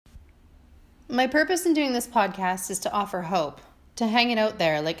My purpose in doing this podcast is to offer hope, to hang it out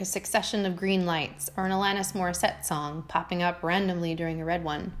there like a succession of green lights or an Alanis Morissette song popping up randomly during a red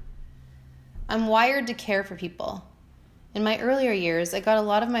one. I'm wired to care for people. In my earlier years, I got a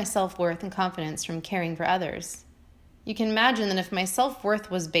lot of my self-worth and confidence from caring for others. You can imagine that if my self-worth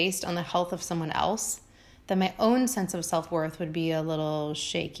was based on the health of someone else, then my own sense of self-worth would be a little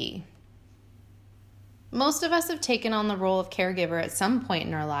shaky. Most of us have taken on the role of caregiver at some point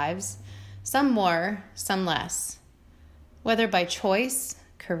in our lives, some more, some less. Whether by choice,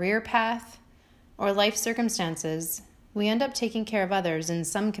 career path, or life circumstances, we end up taking care of others in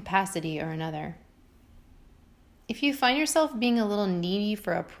some capacity or another. If you find yourself being a little needy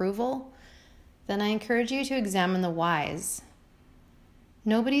for approval, then I encourage you to examine the whys.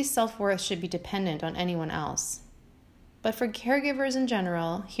 Nobody's self-worth should be dependent on anyone else. But for caregivers in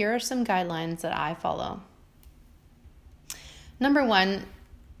general, here are some guidelines that I follow. Number 1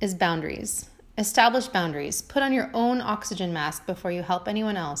 is boundaries. Establish boundaries. Put on your own oxygen mask before you help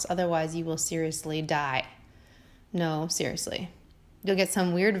anyone else, otherwise you will seriously die. No, seriously. You'll get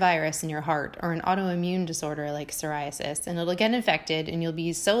some weird virus in your heart or an autoimmune disorder like psoriasis, and it'll get infected and you'll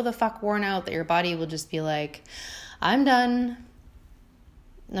be so the fuck worn out that your body will just be like, I'm done.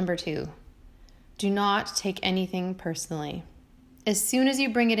 Number 2, do not take anything personally. As soon as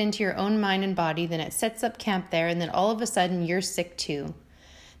you bring it into your own mind and body, then it sets up camp there, and then all of a sudden you're sick too.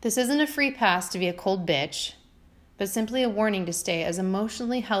 This isn't a free pass to be a cold bitch, but simply a warning to stay as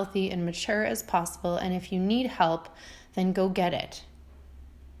emotionally healthy and mature as possible, and if you need help, then go get it.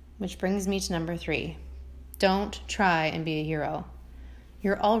 Which brings me to number 3. Don't try and be a hero.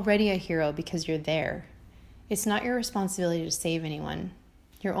 You're already a hero because you're there. It's not your responsibility to save anyone.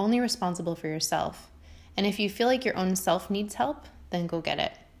 You're only responsible for yourself. And if you feel like your own self needs help, then go get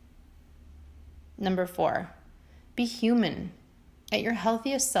it. Number 4, be human. At your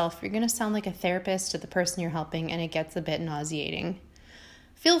healthiest self, you're going to sound like a therapist to the person you're helping, and it gets a bit nauseating.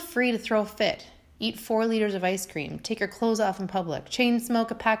 Feel free to throw a fit. Eat 4 liters of ice cream. Take your clothes off in public. Chain smoke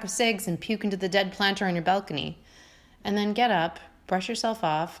a pack of cigs and puke into the dead planter on your balcony. And then get up, brush yourself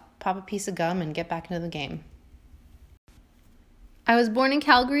off, pop a piece of gum, and get back into the game. I was born in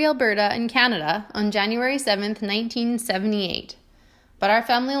Calgary, Alberta, in Canada on January 7th, 1978. But our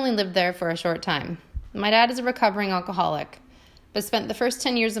family only lived there for a short time. My dad is a recovering alcoholic, but spent the first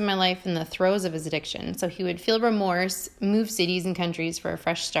 10 years of my life in the throes of his addiction, so he would feel remorse, move cities and countries for a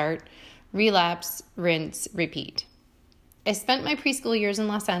fresh start, relapse, rinse, repeat. I spent my preschool years in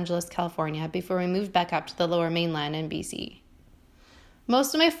Los Angeles, California, before we moved back up to the Lower Mainland in BC.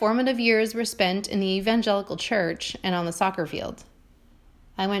 Most of my formative years were spent in the evangelical church and on the soccer field.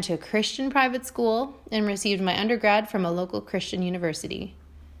 I went to a Christian private school and received my undergrad from a local Christian university.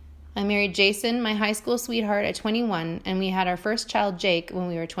 I married Jason, my high school sweetheart, at 21, and we had our first child, Jake, when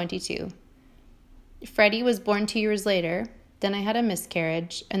we were 22. Freddie was born 2 years later, then I had a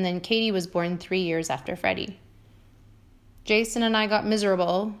miscarriage, and then Katie was born 3 years after Freddie. Jason and I got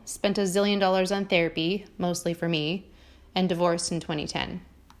miserable, spent $1 zillion on therapy, mostly for me, and divorced in 2010.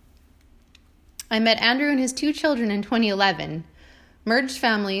 I met Andrew and his 2 children in 2011, merged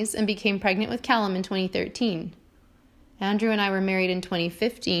families, and became pregnant with Callum in 2013. Andrew and I were married in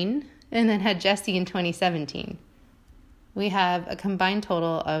 2015 and then had Jesse in 2017. We have a combined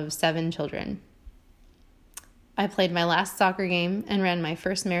total of 7 children. I played my last soccer game and ran my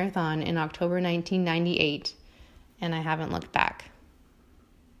first marathon in October 1998, and I haven't looked back.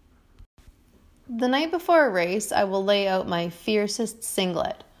 The night before a race, I will lay out my fiercest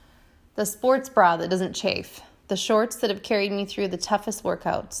singlet, the sports bra that doesn't chafe, the shorts that have carried me through the toughest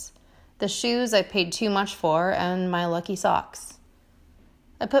workouts, the shoes I paid too much for, and my lucky socks.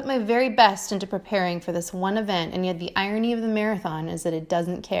 I put my very best into preparing for this one event, and yet the irony of the marathon is that it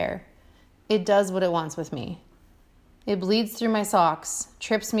doesn't care. It does what it wants with me. It bleeds through my socks,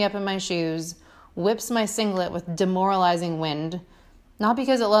 trips me up in my shoes, whips my singlet with demoralizing wind, not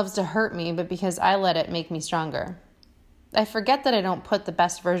because it loves to hurt me, but because I let it make me stronger. I forget that I don't put the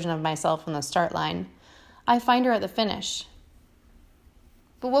best version of myself on the start line. I find her at the finish.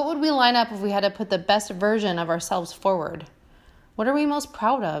 But what would we line up if we had to put the best version of ourselves forward? What are we most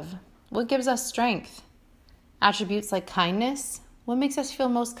proud of? What gives us strength? Attributes like kindness? What makes us feel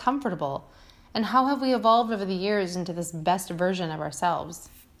most comfortable? And how have we evolved over the years into this best version of ourselves?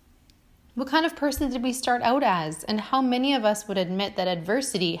 What kind of person did we start out as? And how many of us would admit that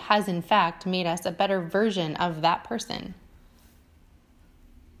adversity has in fact made us a better version of that person?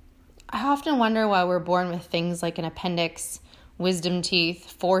 I often wonder why we're born with things like an appendix, wisdom teeth,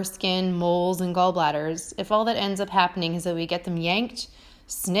 foreskin, moles, and gallbladders, if all that ends up happening is that we get them yanked,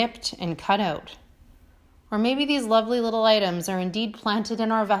 snipped, and cut out. Or maybe these lovely little items are indeed planted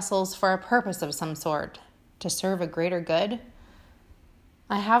in our vessels for a purpose of some sort, to serve a greater good.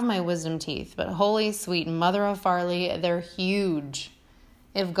 I have my wisdom teeth, but holy sweet mother of Farley, they're huge.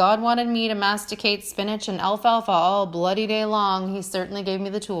 If God wanted me to masticate spinach and alfalfa all bloody day long, he certainly gave me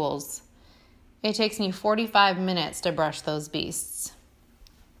the tools. It takes me 45 minutes to brush those beasts.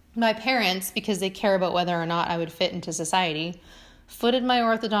 My parents, because they care about whether or not I would fit into society, footed my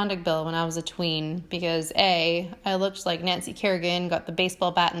orthodontic bill when I was a tween because A, I looked like Nancy Kerrigan got the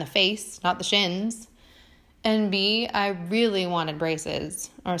baseball bat in the face, not the shins, and B, I really wanted braces,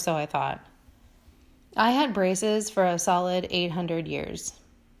 or so I thought. I had braces for a solid 800 years.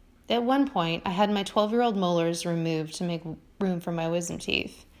 At one point, I had my 12-year-old molars removed to make room for my wisdom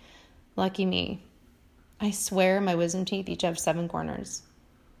teeth. Lucky me. I swear my wisdom teeth each have 7 corners.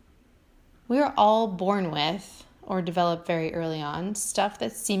 We are all born with, or develop very early on, stuff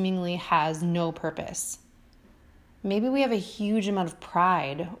that seemingly has no purpose. Maybe we have a huge amount of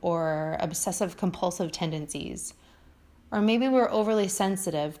pride or obsessive compulsive tendencies. Or maybe we're overly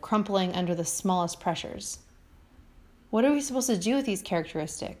sensitive, crumpling under the smallest pressures. What are we supposed to do with these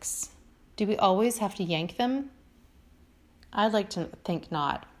characteristics? Do we always have to yank them? I'd like to think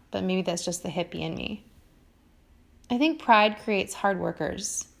not, but maybe that's just the hippie in me. I think pride creates hard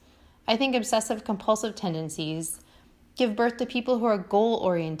workers. I think obsessive compulsive tendencies give birth to people who are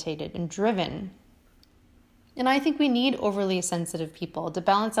goal-orientated and driven. And I think we need overly sensitive people to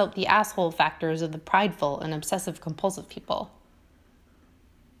balance out the asshole factors of the prideful and obsessive compulsive people.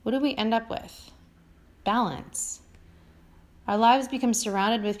 What do we end up with? Balance. Our lives become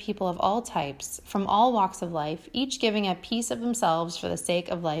surrounded with people of all types, from all walks of life, each giving a piece of themselves for the sake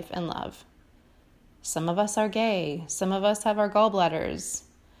of life and love. Some of us are gay. Some of us have our gallbladders.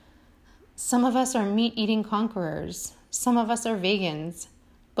 Some of us are meat-eating conquerors. Some of us are vegans.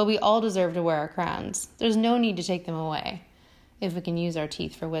 But we all deserve to wear our crowns. There's no need to take them away if we can use our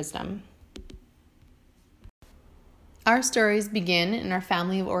teeth for wisdom. Our stories begin in our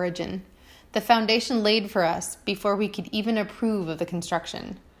family of origin, the foundation laid for us before we could even approve of the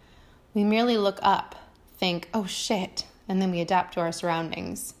construction. We merely look up, think, oh shit, and then we adapt to our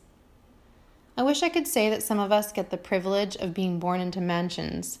surroundings. I wish I could say that some of us get the privilege of being born into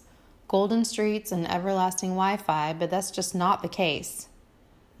mansions, golden streets, and everlasting Wi-Fi, but that's just not the case.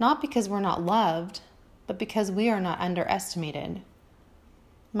 Not because we're not loved, but because we are not underestimated.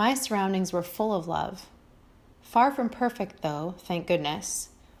 My surroundings were full of love. Far from perfect, though, thank goodness.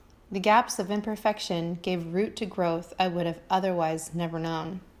 The gaps of imperfection gave root to growth I would have otherwise never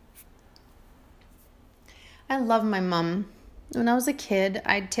known. I love my mom. When I was a kid,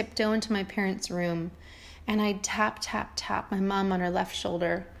 I'd tiptoe into my parents' room, and I'd tap, tap, tap my mom on her left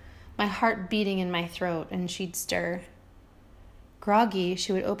shoulder, my heart beating in my throat, and she'd stir. Groggy,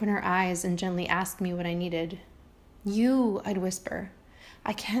 she would open her eyes and gently ask me what I needed. You, I'd whisper.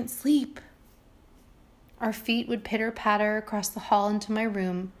 I can't sleep. Our feet would pitter-patter across the hall into my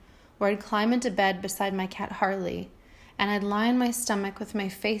room, where I'd climb into bed beside my cat Harley, and I'd lie on my stomach with my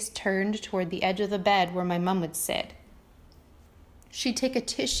face turned toward the edge of the bed where my mom would sit. She'd take a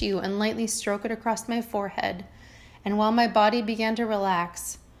tissue and lightly stroke it across my forehead, and while my body began to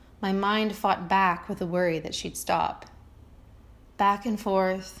relax, my mind fought back with a worry that she'd stop. Back and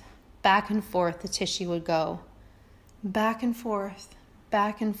forth, the tissue would go. Back and forth,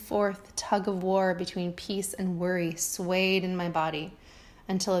 the tug of war between peace and worry swayed in my body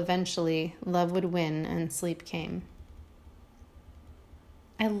until eventually love would win and sleep came.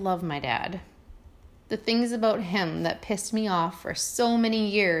 I love my dad. The things about him that pissed me off for so many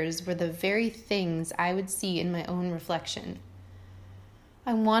years were the very things I would see in my own reflection.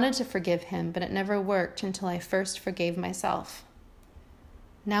 I wanted to forgive him, but it never worked until I first forgave myself.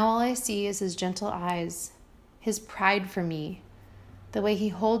 Now all I see is his gentle eyes, his pride for me, the way he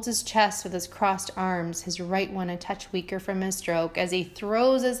holds his chest with his crossed arms, his right one a touch weaker from his stroke, as he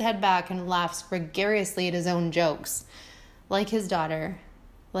throws his head back and laughs gregariously at his own jokes, like his daughter,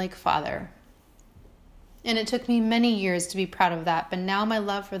 like father. And it took me many years to be proud of that, but now my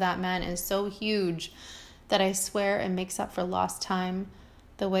love for that man is so huge that I swear it makes up for lost time,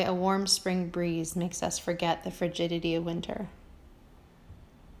 the way a warm spring breeze makes us forget the frigidity of winter.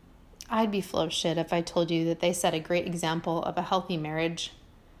 I'd be full of shit if I told you that they set a great example of a healthy marriage,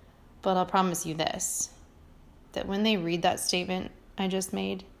 but I'll promise you this, that when they read that statement I just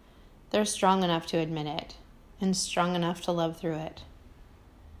made, they're strong enough to admit it, and strong enough to love through it.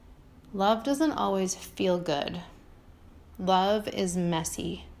 Love doesn't always feel good. Love is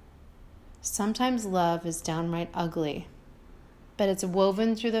messy. Sometimes love is downright ugly, but it's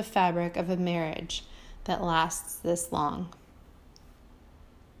woven through the fabric of a marriage that lasts this long.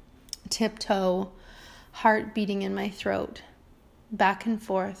 Tiptoe, heart beating in my throat, back and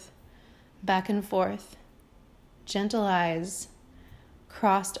forth, gentle eyes,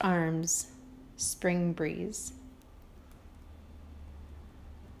 crossed arms, spring breeze.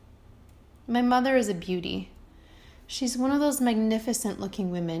 My mother is a beauty. She's one of those magnificent-looking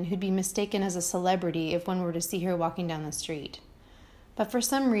women who'd be mistaken as a celebrity if one were to see her walking down the street. But for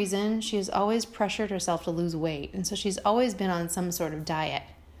some reason, she has always pressured herself to lose weight, and so she's always been on some sort of diet.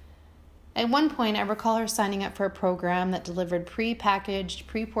 At one point, I recall her signing up for a program that delivered pre-packaged,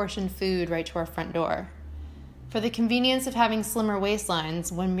 pre-portioned food right to our front door. For the convenience of having slimmer waistlines,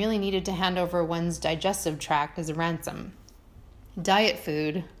 one merely needed to hand over one's digestive tract as a ransom. Diet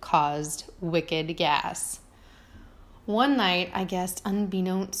food caused wicked gas. One night, I guessed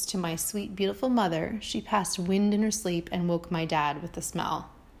unbeknownst to my sweet, beautiful mother, she passed wind in her sleep and woke my dad with the smell.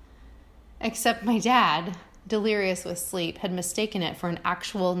 Except my dad, delirious with sleep, had mistaken it for an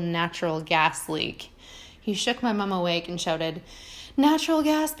actual natural gas leak. He shook my mom awake and shouted, "Natural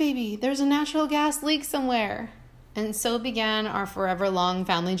gas, baby! There's a natural gas leak somewhere!" And so began our forever long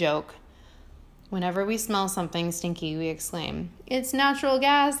family joke. Whenever we smell something stinky, we exclaim, "It's natural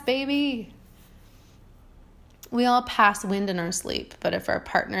gas, baby!" We all pass wind in our sleep, but if our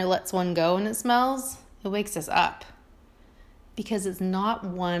partner lets one go and it smells, it wakes us up. Because it's not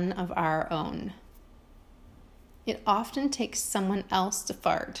one of our own. It often takes someone else to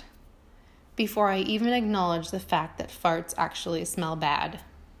fart before I even acknowledge the fact that farts actually smell bad.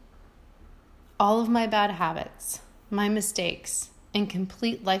 All of my bad habits, my mistakes, and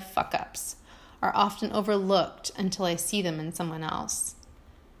complete life fuck-ups are often overlooked until I see them in someone else.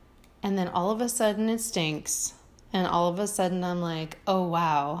 And then all of a sudden it stinks, and all of a sudden I'm like, oh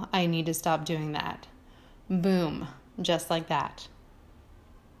wow, I need to stop doing that. Boom, just like that.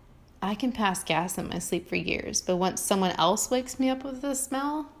 I can pass gas in my sleep for years, but once someone else wakes me up with the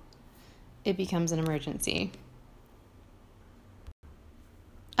smell, it becomes an emergency.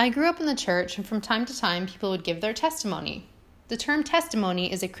 I grew up in the church, and from time to time, people would give their testimony. The term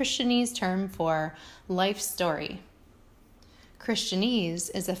testimony is a Christianese term for life story. Christianese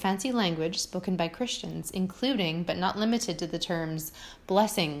is a fancy language spoken by Christians, including, but not limited to, the terms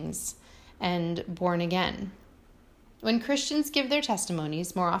blessings and born again. When Christians give their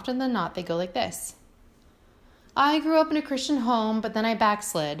testimonies, more often than not, they go like this. I grew up in a Christian home, but then I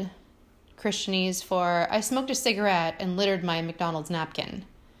backslid. Christianese for I smoked a cigarette and littered my McDonald's napkin.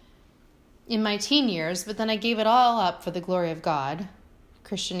 In my teen years, but then I gave it all up for the glory of God.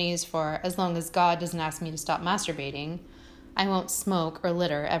 Christianese for as long as God doesn't ask me to stop masturbating, I won't smoke or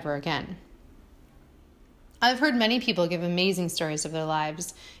litter ever again. I've heard many people give amazing stories of their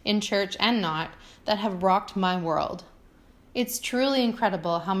lives, in church and not, that have rocked my world. It's truly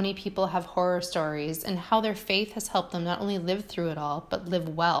incredible how many people have horror stories and how their faith has helped them not only live through it all, but live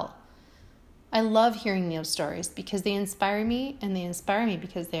well. I love hearing those stories because they inspire me, and they inspire me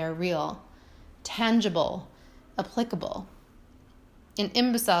because they are real, tangible, applicable. An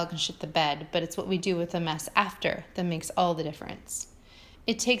imbecile can shit the bed, but it's what we do with the mess after that makes all the difference.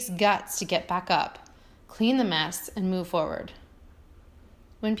 It takes guts to get back up, clean the mess, and move forward.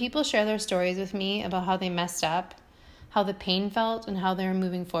 When people share their stories with me about how they messed up, how the pain felt, and how they're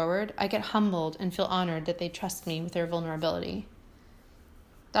moving forward, I get humbled and feel honored that they trust me with their vulnerability.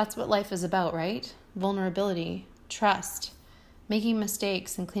 That's what life is about, right? Vulnerability, trust, making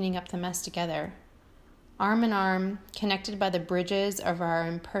mistakes and cleaning up the mess together. Arm in arm, connected by the bridges of our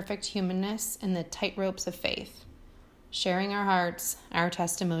imperfect humanness and the tightropes of faith. Sharing our hearts, our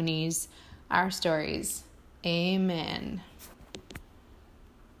testimonies, our stories. Amen.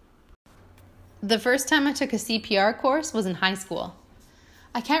 The first time I took a CPR course was in high school.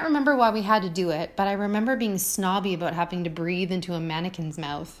 I can't remember why we had to do it, but I remember being snobby about having to breathe into a mannequin's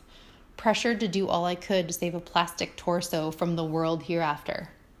mouth, pressured to do all I could to save a plastic torso from the world hereafter.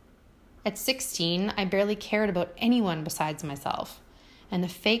 At 16, I barely cared about anyone besides myself, and the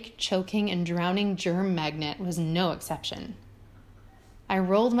fake choking and drowning germ magnet was no exception. I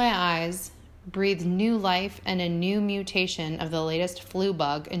rolled my eyes, breathed new life and a new mutation of the latest flu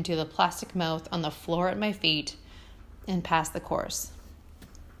bug into the plastic mouth on the floor at my feet, and passed the course.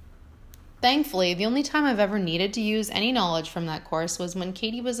 Thankfully, the only time I've ever needed to use any knowledge from that course was when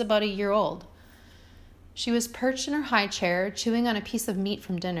Katie was about a year old. She was perched in her high chair, chewing on a piece of meat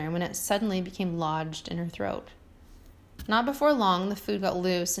from dinner when it suddenly became lodged in her throat. Not before long, the food got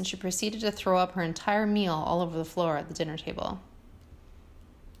loose and she proceeded to throw up her entire meal all over the floor at the dinner table.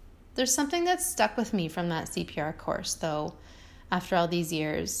 There's something that's stuck with me from that CPR course, though, after all these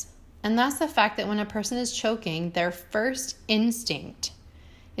years, and that's the fact that when a person is choking, their first instinct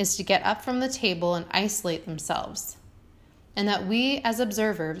is to get up from the table and isolate themselves. and that we as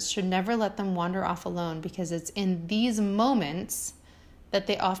observers should never let them wander off alone, because it's in these moments that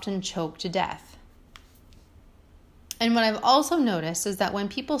they often choke to death. And what I've also noticed is that when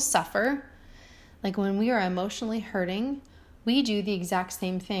people suffer, like when we are emotionally hurting, we do the exact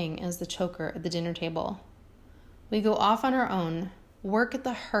same thing as the choker at the dinner table. We go off on our own, work at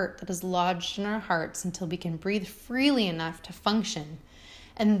the hurt that is lodged in our hearts until we can breathe freely enough to function,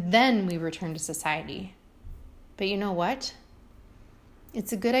 and then we return to society. But you know what?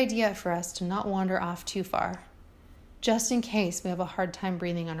 It's a good idea for us to not wander off too far, just in case we have a hard time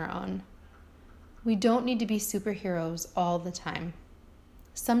breathing on our own. We don't need to be superheroes all the time.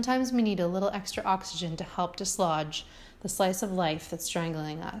 Sometimes we need a little extra oxygen to help dislodge the slice of life that's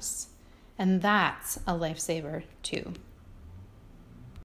strangling us. And that's a lifesaver too.